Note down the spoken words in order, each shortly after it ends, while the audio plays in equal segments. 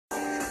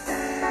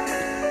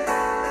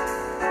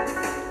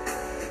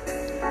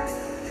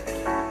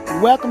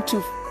Welcome to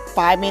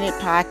 5-Minute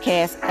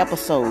Podcast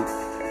episode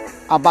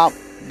about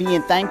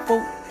being thankful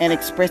and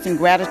expressing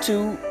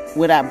gratitude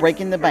without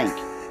breaking the bank.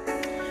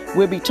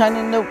 We'll be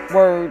turning the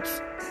words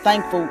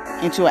thankful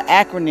into an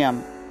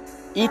acronym.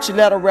 Each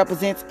letter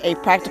represents a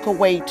practical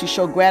way to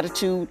show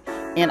gratitude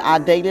in our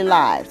daily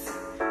lives.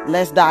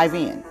 Let's dive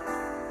in.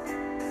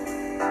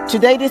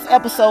 Today, this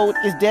episode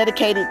is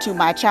dedicated to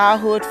my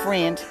childhood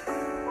friend,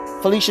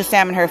 Felicia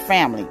Sam and her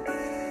family,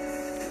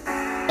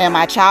 and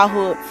my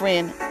childhood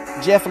friend,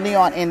 Jeff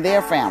Leon and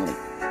their family.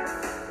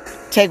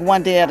 Take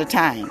one day at a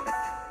time.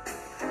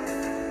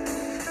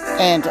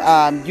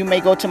 And you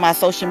may go to my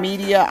social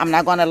media. I'm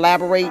not going to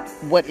elaborate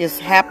what has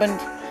happened,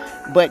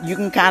 but you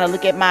can kind of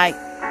look at my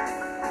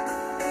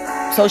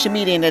social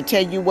media and it'll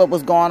tell you what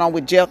was going on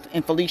with Jeff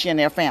and Felicia and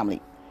their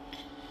family.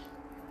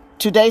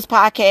 Today's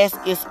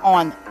podcast is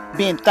on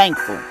being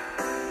thankful.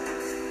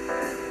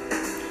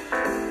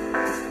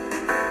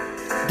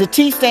 The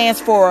T stands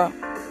for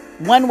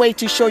one way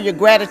to show your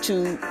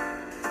gratitude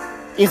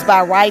is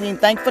by writing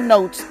thankful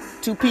notes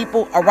to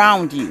people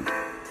around you.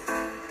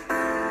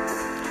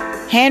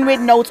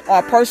 Handwritten notes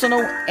are personal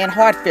and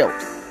heartfelt.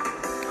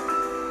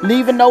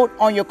 Leave a note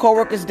on your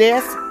coworker's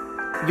desk,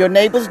 your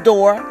neighbor's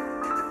door,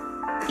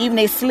 even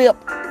a slip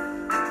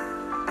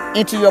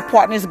into your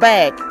partner's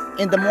bag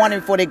in the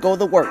morning before they go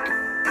to work.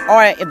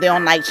 Or if they're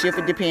on night shift,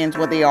 it depends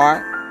where they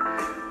are.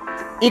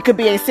 It could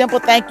be a simple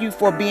thank you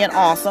for being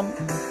awesome,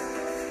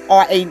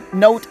 or a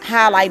note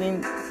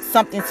highlighting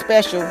something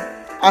special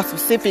or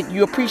specific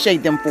you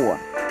appreciate them for.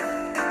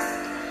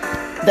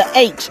 The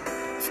H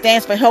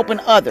stands for helping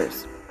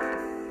others.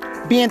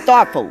 Being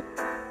thoughtful.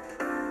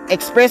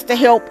 Express the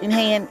help in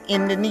hand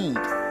in the need.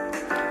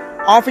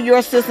 Offer your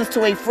assistance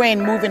to a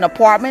friend moving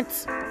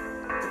apartments,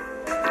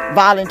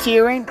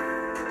 volunteering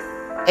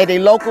at a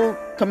local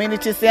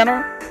community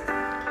center,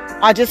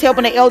 or just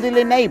helping an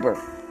elderly neighbor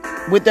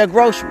with their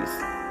groceries.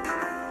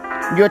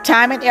 Your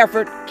time and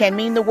effort can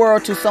mean the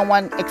world to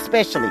someone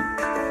especially.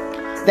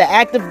 The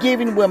act of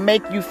giving will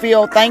make you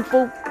feel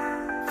thankful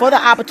for the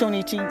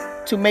opportunity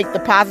to make the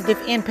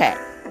positive impact,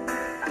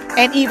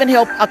 and even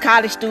help a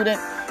college student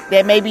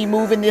that may be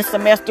moving this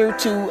semester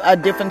to a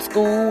different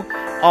school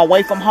or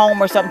away from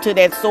home or something to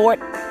that sort,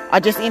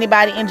 or just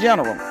anybody in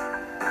general.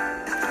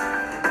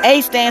 A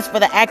stands for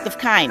the act of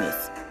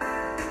kindness.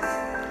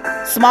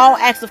 Small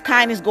acts of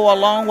kindness go a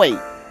long way.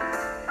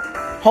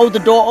 Hold the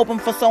door open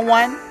for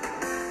someone.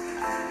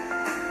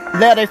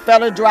 Let a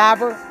fellow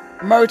driver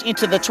merge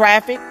into the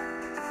traffic.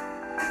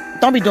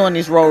 Don't be doing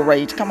this road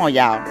rage. Come on,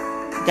 y'all.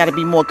 You got to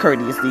be more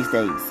courteous these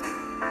days.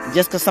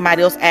 Just because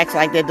somebody else acts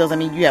like that doesn't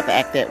mean you have to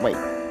act that way.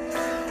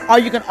 Or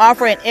you can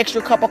offer an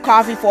extra cup of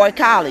coffee for a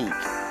colleague.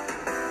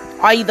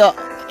 Or either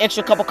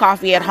extra cup of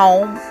coffee at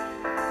home,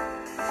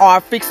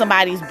 or fix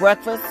somebody's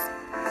breakfast,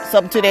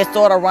 something to that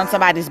sort, or run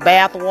somebody's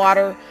bath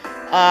water.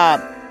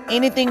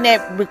 Anything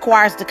that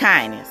requires the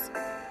kindness.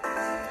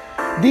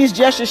 These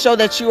gestures show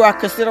that you are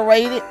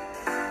considerate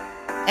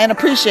and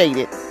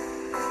appreciated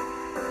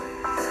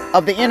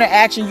of the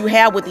interaction you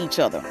have with each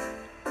other.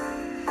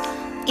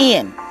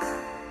 N,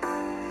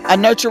 a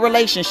nurture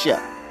relationship.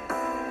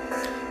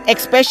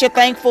 Express your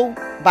thankful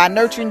by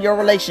nurturing your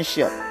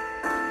relationship.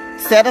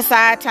 Set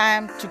aside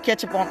time to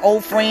catch up on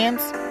old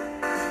friends,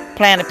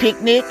 plan a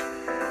picnic,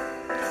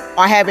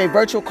 or have a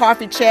virtual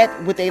coffee chat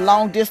with a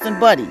long-distance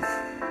buddy.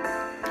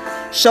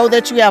 Show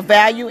that you have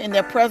value in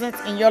their presence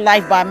in your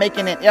life by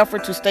making an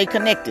effort to stay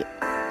connected.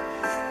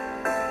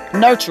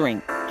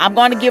 Nurturing. I'm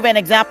going to give an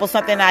example of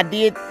something I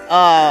did,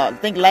 I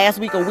think last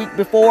week or week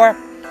before.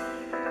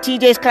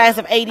 TJ's class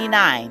of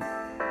 89.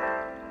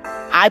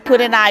 I put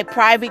in our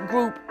private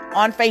group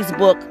on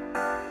Facebook,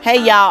 hey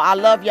y'all, I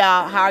love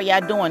y'all, how are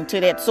y'all doing, to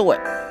that sort.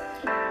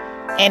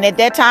 And at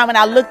that time when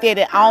I looked at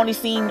it, I only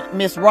seen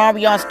Miss Ron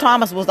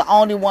Thomas was the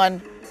only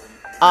one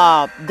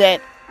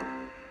that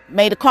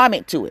made a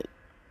comment to it.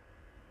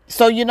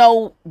 So, you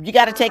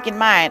got to take in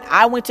mind,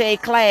 I went to a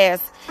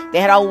class that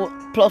had over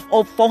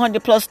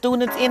 400 plus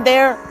students in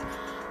there.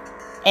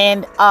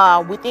 And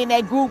within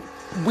that group,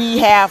 we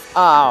have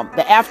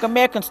the African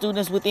American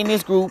students within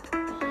this group.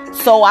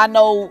 So I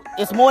know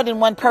it's more than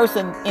one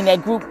person in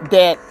that group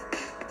that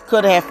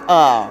could have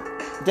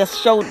just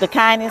showed the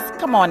kindness.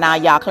 Come on now,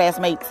 y'all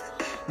classmates.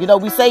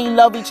 We say we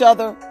love each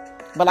other,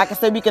 but like I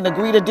said, we can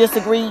agree to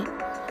disagree.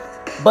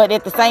 But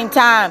at the same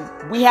time,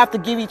 we have to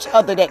give each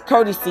other that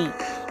courtesy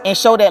and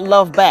show that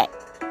love back.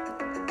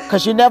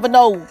 Because you never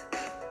know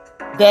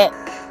that,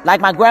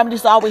 like my grandma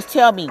used to always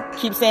tell me,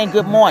 keep saying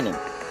good morning.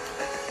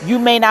 You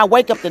may not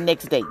wake up the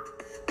next day.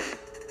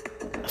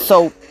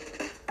 So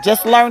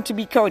just learn to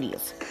be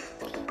courteous.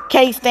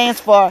 K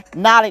stands for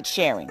knowledge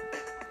sharing.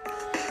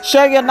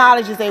 Share your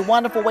knowledge is a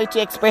wonderful way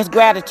to express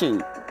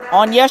gratitude.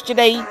 On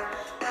yesterday,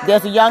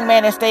 there's a young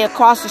man that stayed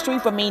across the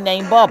street from me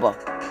named Bubba.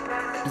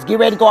 He's getting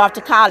ready to go off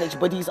to college,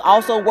 but he's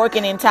also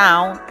working in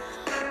town.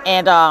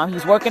 And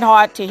he's working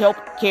hard to help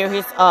care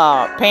his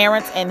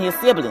parents and his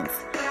siblings.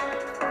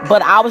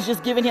 But I was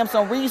just giving him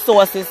some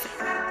resources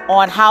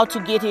on how to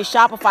get his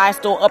Shopify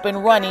store up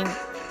and running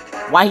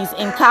while he's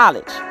in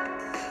college.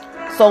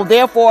 So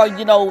therefore,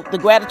 the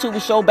gratitude will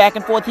show back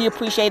and forth. He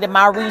appreciated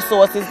my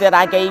resources that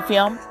I gave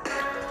him.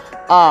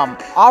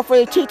 Offer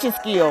a teaching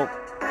skill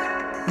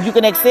you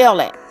can excel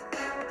at.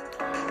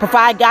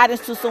 Provide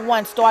guidance to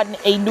someone starting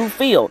a new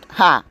field.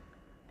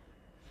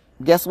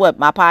 Guess what?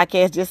 My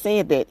podcast just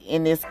said that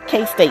in this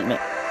case statement.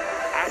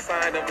 I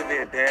signed up to be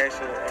a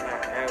Dasher and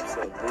I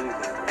absolutely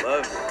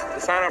love it. The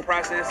sign-up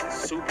process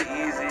is super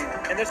easy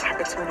and there's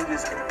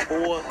opportunities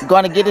for...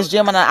 Going to get this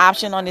gentleman an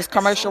option on this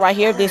commercial right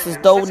here. This is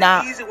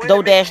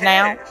DoDash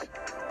Now.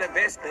 The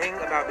best thing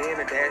about being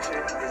a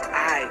Dasher is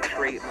I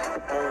create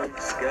my own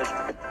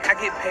schedule. I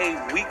get paid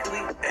weekly,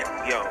 and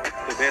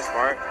the best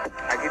part,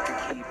 I get to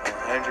keep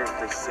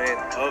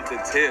 100% of the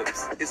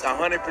tips. It's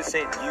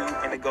 100% you,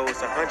 and it goes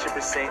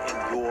 100%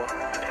 in your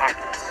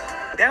pockets.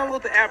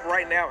 Download the app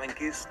right now and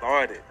get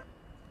started.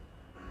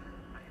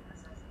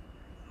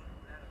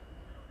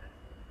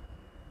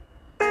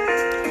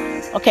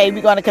 Okay,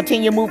 we're going to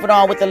continue moving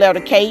on with the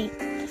letter K.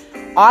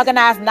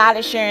 Organize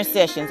knowledge sharing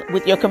sessions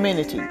with your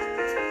community.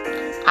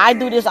 I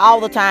do this all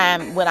the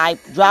time when I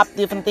drop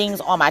different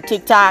things on my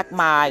TikTok,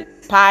 my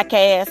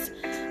podcast,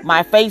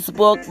 my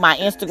Facebook, my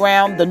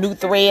Instagram, the new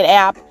Thread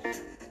app,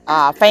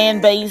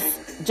 fan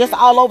base, just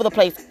all over the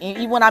place. And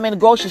even when I'm in the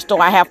grocery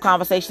store, I have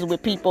conversations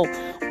with people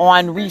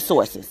on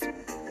resources.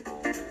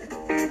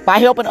 By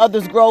helping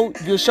others grow,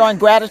 you're showing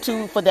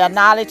gratitude for their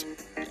knowledge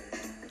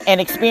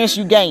and experience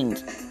you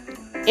gained.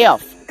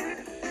 F.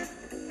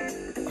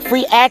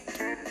 Free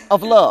act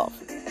of love.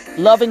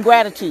 Love and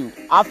gratitude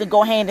often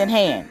go hand in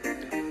hand.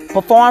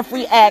 Perform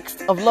free acts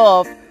of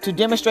love to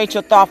demonstrate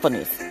your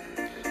thoughtfulness.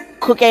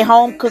 Cook a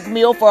home-cooked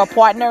meal for a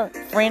partner,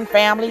 friend,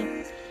 family.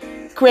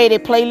 Create a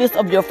playlist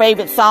of your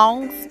favorite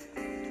songs.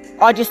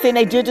 Or just send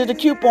a digital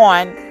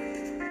coupon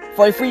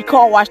for a free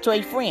car wash to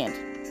a friend.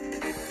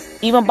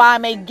 Even buy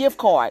them a gift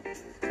card.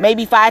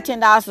 Maybe $5,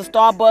 $10 to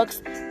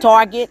Starbucks,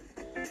 Target,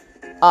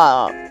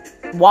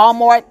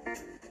 Walmart.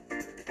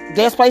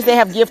 There's places that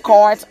have gift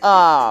cards.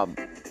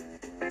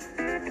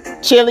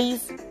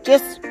 Chili's.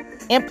 Just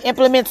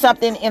implement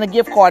something in a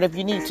gift card if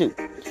you need to.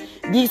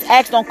 These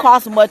acts don't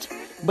cost much,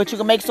 but you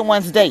can make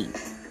someone's day.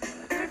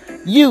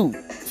 U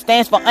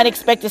stands for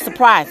unexpected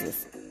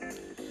surprises.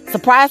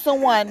 Surprise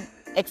someone,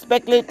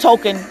 expected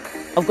token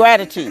of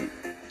gratitude.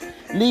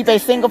 Leave a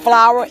single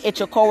flower at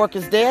your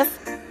coworker's desk.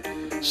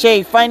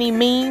 Share a funny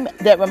meme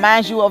that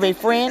reminds you of a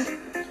friend.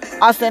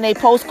 Or send a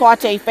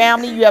postcard to a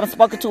family you haven't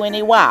spoken to in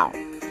a while.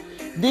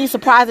 These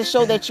surprises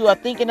show that you are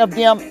thinking of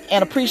them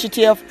and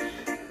appreciative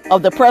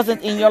of the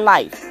presence in your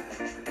life.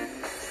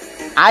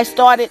 I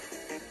started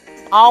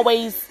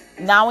always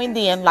now and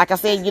then. Like I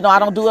said, I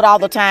don't do it all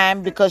the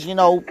time because,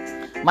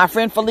 my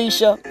friend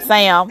Felicia,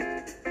 Sam,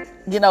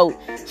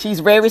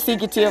 she's very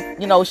secretive.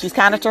 She's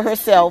kind of to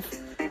herself.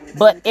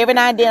 But every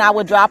now and then I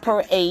would drop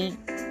her a,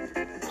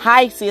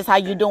 "Hi sis, how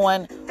you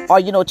doing?" Or,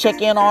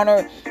 check in on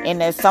her.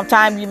 And then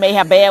sometimes you may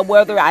have bad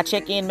weather. I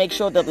check in, make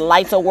sure that the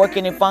lights are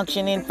working and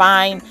functioning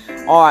fine.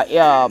 Or,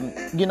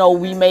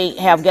 we may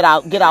have get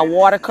our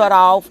water cut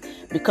off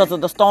because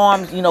of the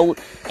storms,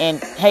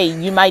 and hey,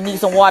 you might need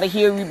some water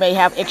here. We may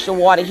have extra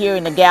water here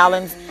in the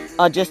gallons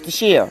just to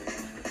share.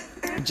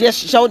 Just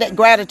show that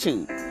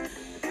gratitude.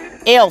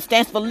 L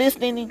stands for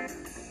listening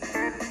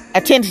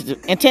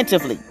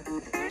attentively.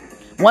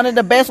 One of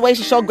the best ways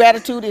to show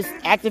gratitude is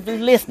actively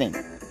listening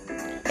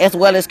as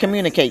well as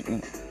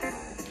communicating.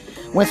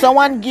 When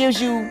someone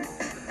gives you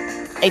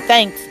a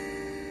thanks,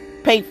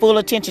 pay full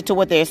attention to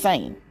what they're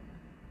saying.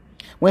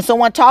 When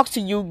someone talks to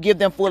you, give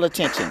them full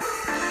attention.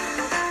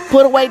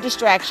 Put away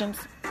distractions.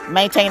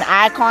 Maintain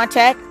eye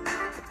contact.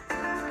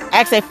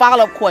 Ask a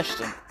follow-up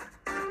question.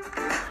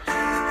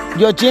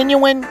 Your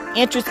genuine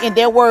interest in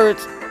their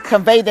words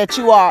convey that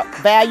you are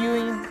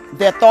valuing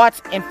their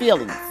thoughts and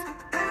feelings.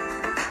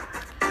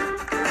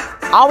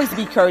 Always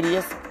be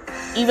courteous.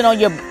 Even on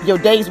your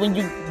days when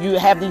you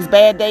have these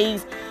bad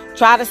days,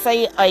 try to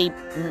say a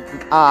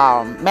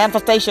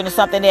manifestation or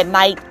something at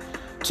night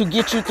to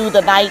get you through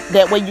the night.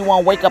 That way you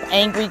won't wake up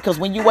angry, because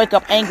when you wake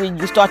up angry,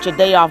 you start your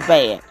day off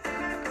bad.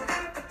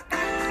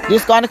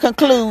 This is going to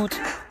conclude,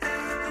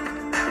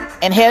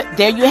 and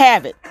there you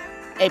have it,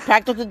 a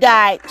practical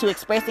guide to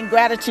expressing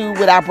gratitude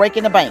without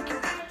breaking the bank.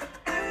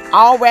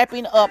 All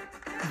wrapping up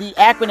the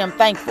acronym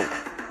THANKFUL.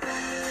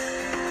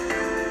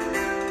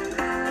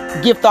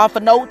 Give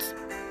thoughtful notes,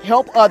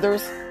 help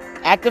others,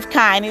 act of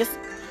kindness,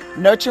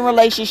 nurturing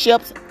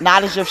relationships,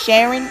 knowledge of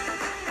sharing,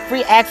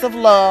 free acts of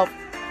love,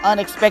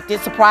 unexpected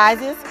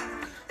surprises,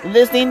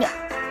 listening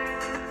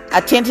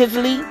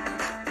attentively.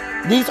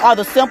 These are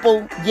the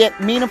simple yet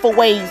meaningful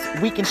ways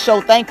we can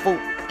show thankful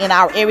in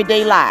our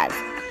everyday lives.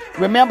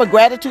 Remember,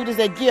 gratitude is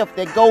a gift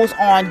that goes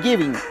on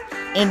giving.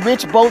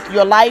 Enrich both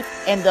your life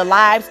and the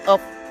lives of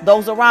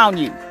those around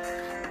you.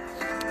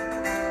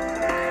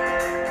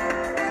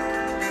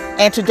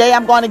 And today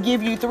I'm going to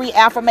give you 3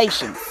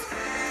 affirmations.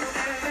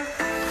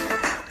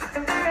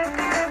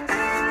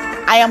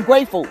 I am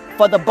grateful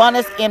for the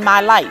abundance in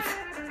my life.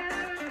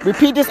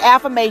 Repeat this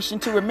affirmation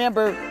to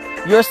remember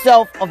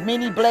yourself of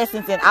many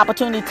blessings and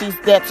opportunities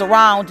that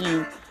surround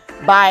you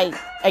by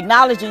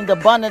acknowledging the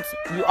abundance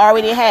you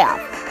already have.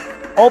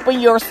 Open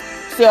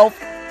yourself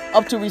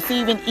up to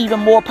receiving even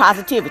more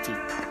positivity.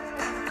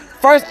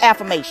 First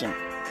affirmation: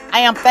 I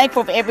am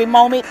thankful for every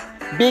moment,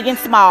 big and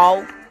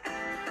small.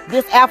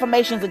 This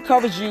affirmation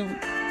encourages you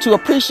to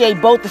appreciate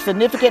both the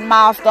significant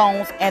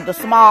milestones and the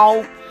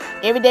small,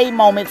 everyday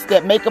moments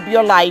that make up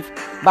your life.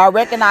 By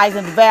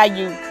recognizing the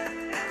value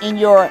in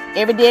your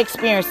everyday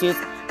experiences,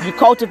 you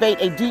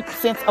cultivate a deep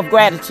sense of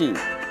gratitude.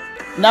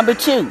 Number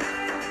 2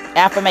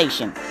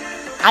 affirmation: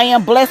 I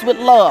am blessed with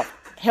love,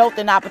 health,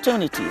 and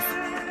opportunities.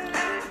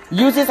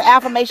 Use this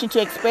affirmation to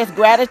express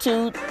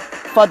gratitude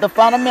for the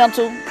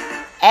fundamental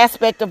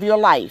aspect of your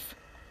life.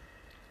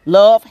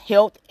 Love,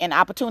 health, and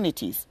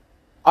opportunities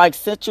are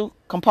essential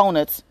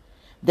components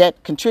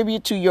that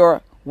contribute to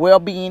your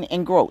well-being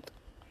and growth.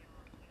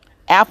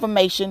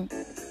 Affirmation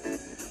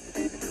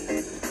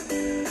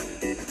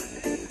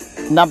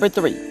number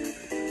 3: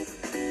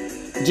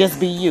 just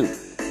be you.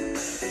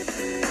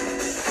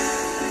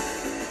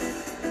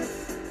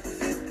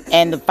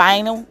 And the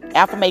final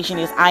affirmation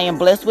is, I am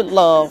blessed with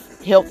love,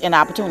 health, and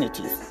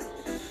opportunities.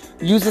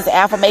 Use this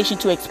affirmation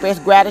to express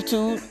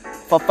gratitude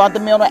for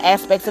fundamental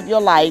aspects of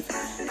your life.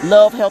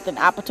 Love, health, and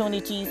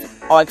opportunities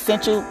are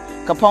essential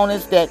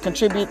components that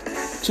contribute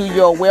to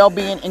your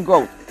well-being and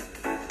growth.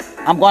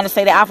 I'm going to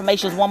say the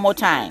affirmations one more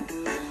time.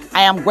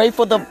 I am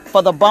grateful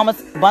for the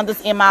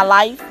abundance in my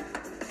life.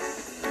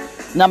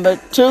 Number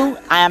 2,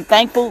 I am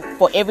thankful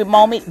for every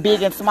moment,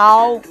 big and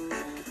small.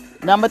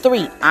 Number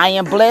 3, I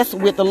am blessed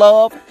with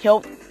love,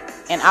 health,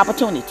 and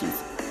opportunities.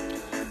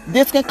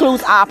 This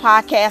concludes our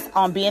podcast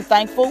on being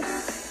thankful.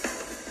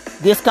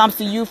 This comes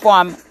to you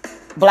from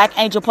Black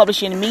Angel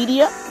Publishing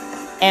Media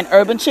and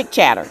Urban Chick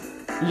Chatter.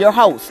 Your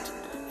host,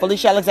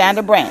 Felicia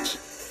Alexander Branch.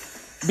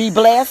 Be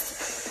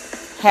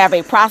blessed. Have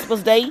a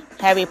prosperous day.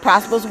 Have a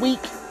prosperous week.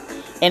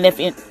 And if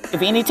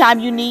anytime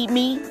you need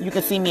me, you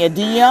can send me a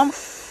DM.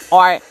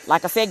 Or,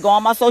 like I said, go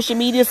on my social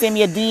media. Send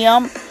me a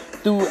DM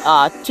through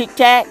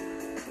TikTok,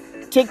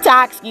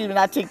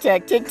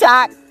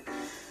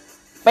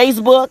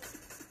 Facebook,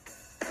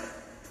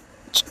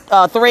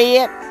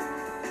 Thread,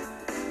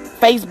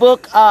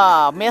 Facebook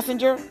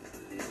Messenger.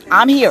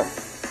 I'm here.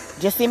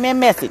 Just send me a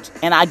message,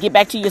 and I'll get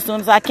back to you as soon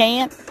as I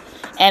can.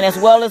 And as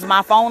well as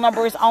my phone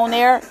number is on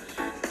there.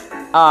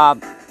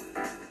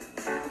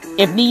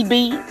 If need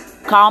be,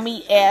 call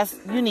me as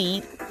you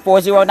need,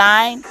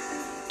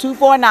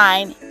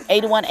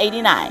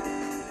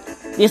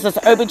 409-249-8189. This is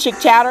Urban Chick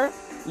Chatter,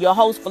 your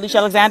host, Felicia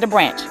Alexander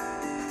Branch.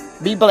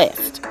 Be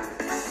blessed.